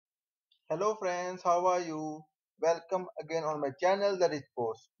Hello friends, how are you? Welcome again on my channel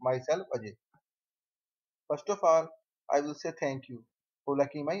Therichpost. Myself Ajay. First of all, I will say thank you for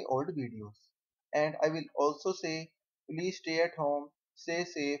liking my old videos. And I will also say please stay at home, stay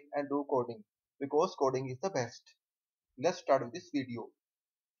safe and do coding because coding is the best. Let's start with this video.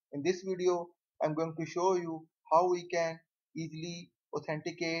 In this video, I'm going to show you how we can easily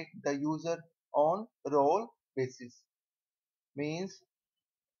authenticate the user on role basis. Means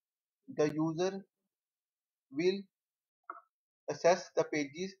the user will access the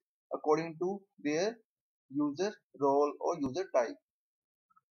pages according to their user role or user type,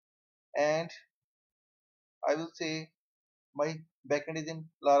 and I will say my backend is in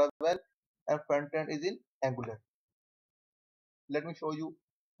Laravel and frontend is in Angular. Let me show you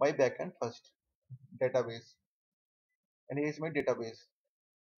my backend first. Database, and here is my database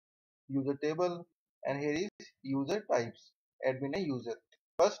user table, and here is user types admin and user.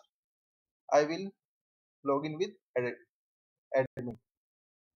 First I will log in with admin.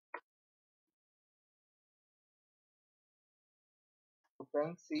 So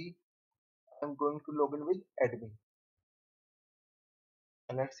friends, see, I'm going to log in with admin,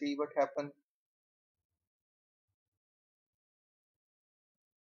 and let's see what happens.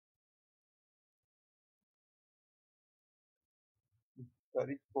 The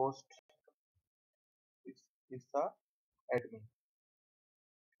rich post is the admin.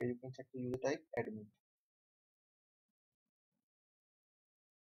 Here you can check the user type admin.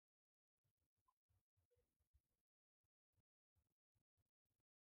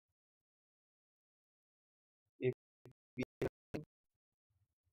 If we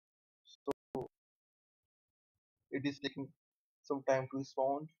so it is taking some time to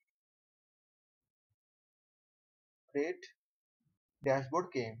respond. Great,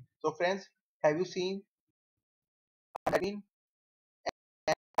 dashboard came. So friends, have you seen admin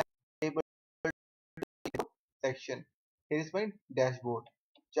table section? Here is my dashboard.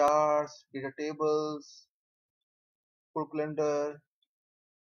 Charts, data tables, full calendar,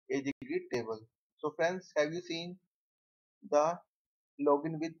 age grid table. So friends, have you seen the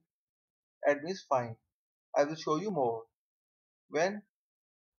login with admin is fine. I will show you more. When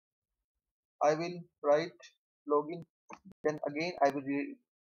I will write login, then again I will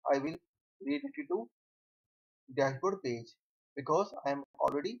redirect it to dashboard page because I am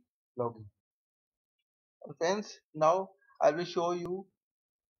already logged in. And friends, now I will show you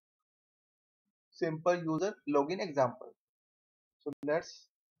simple user login example. So let's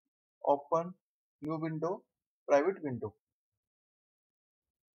open new window, private window.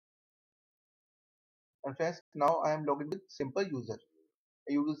 And friends, now I am logged in with simple user.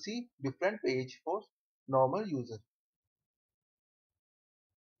 You will see different page for normal user.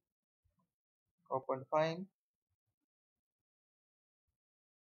 Open fine.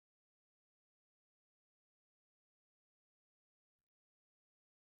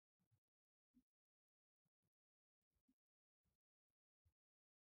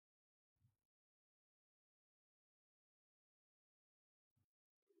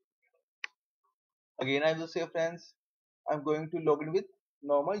 Again I will say friends, I'm going to log in with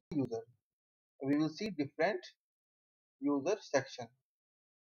normal user. We will see different user section.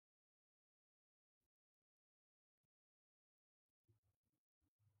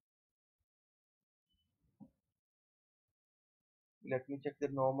 Let me check the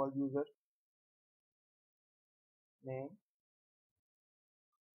normal user name,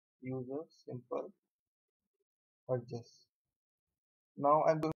 user simple Hurjes. Now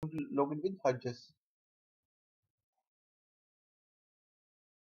I'm going to log in with Hurjes.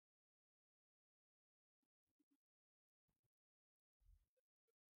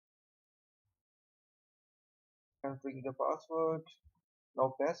 Entering the password.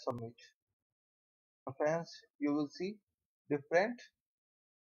 Now press submit. Now friends, you will see different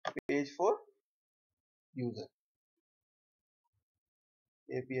page for user.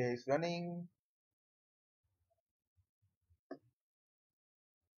 API is running.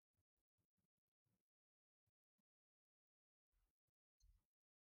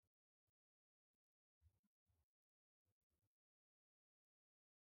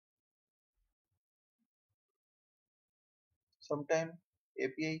 Sometime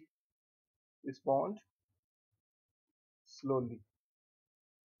API respond slowly.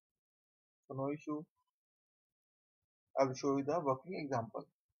 So no issue. I will show you the working example.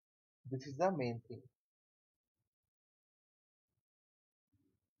 This is the main thing.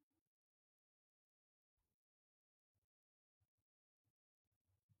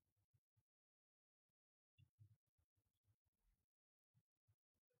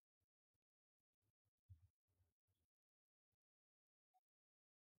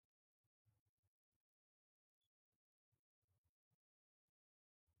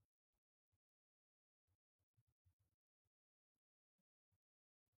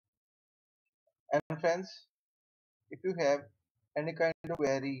 friends, if you have any kind of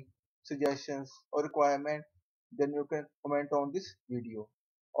query, suggestions or requirement, then you can comment on this video.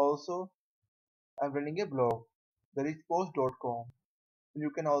 Also, I'm running a blog, therichpost.com.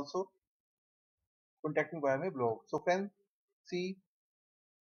 You can also contact me via my blog. So friends, see,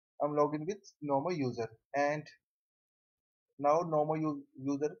 I'm logged in with normal user, and now normal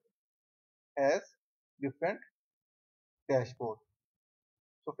user has different dashboard.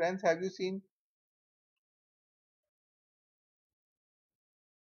 So friends, have you seen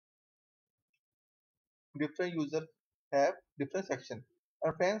different user have different section?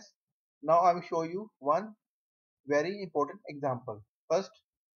 And friends, now I will show you one very important example. First,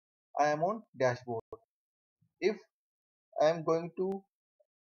 I am on dashboard. If I am going to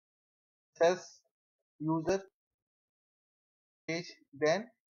access user page, then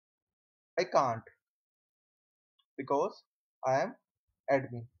I can't because I am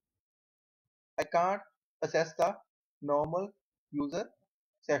admin. I can't access the normal user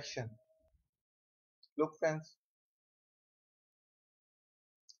section. Look friends,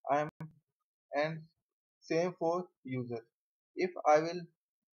 I am, and same for user. If I will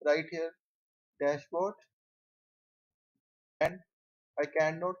write here dashboard, and I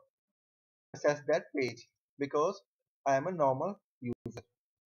cannot access that page because I am a normal user.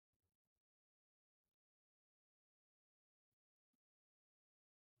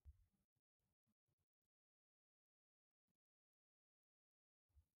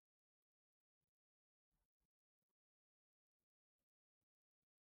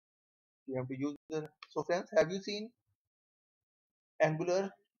 You have to user. So friends, have you seen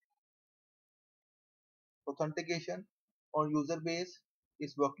Angular authentication on user base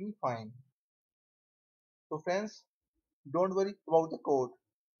is working fine? So friends, don't worry about the code.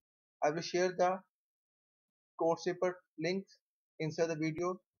 I will share the code snippet links inside the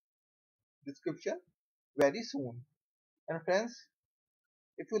video description very soon. And friends,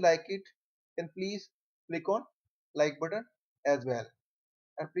 if you like it, then please click on like button as well.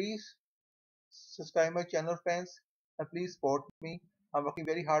 And please subscribe my channel friends, and please support me. I'm working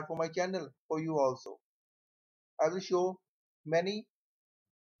very hard for my channel for you also. I will show many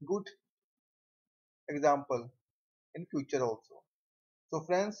good example in future also. So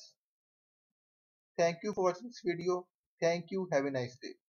friends, thank you for watching this video. Thank you. Have a nice day.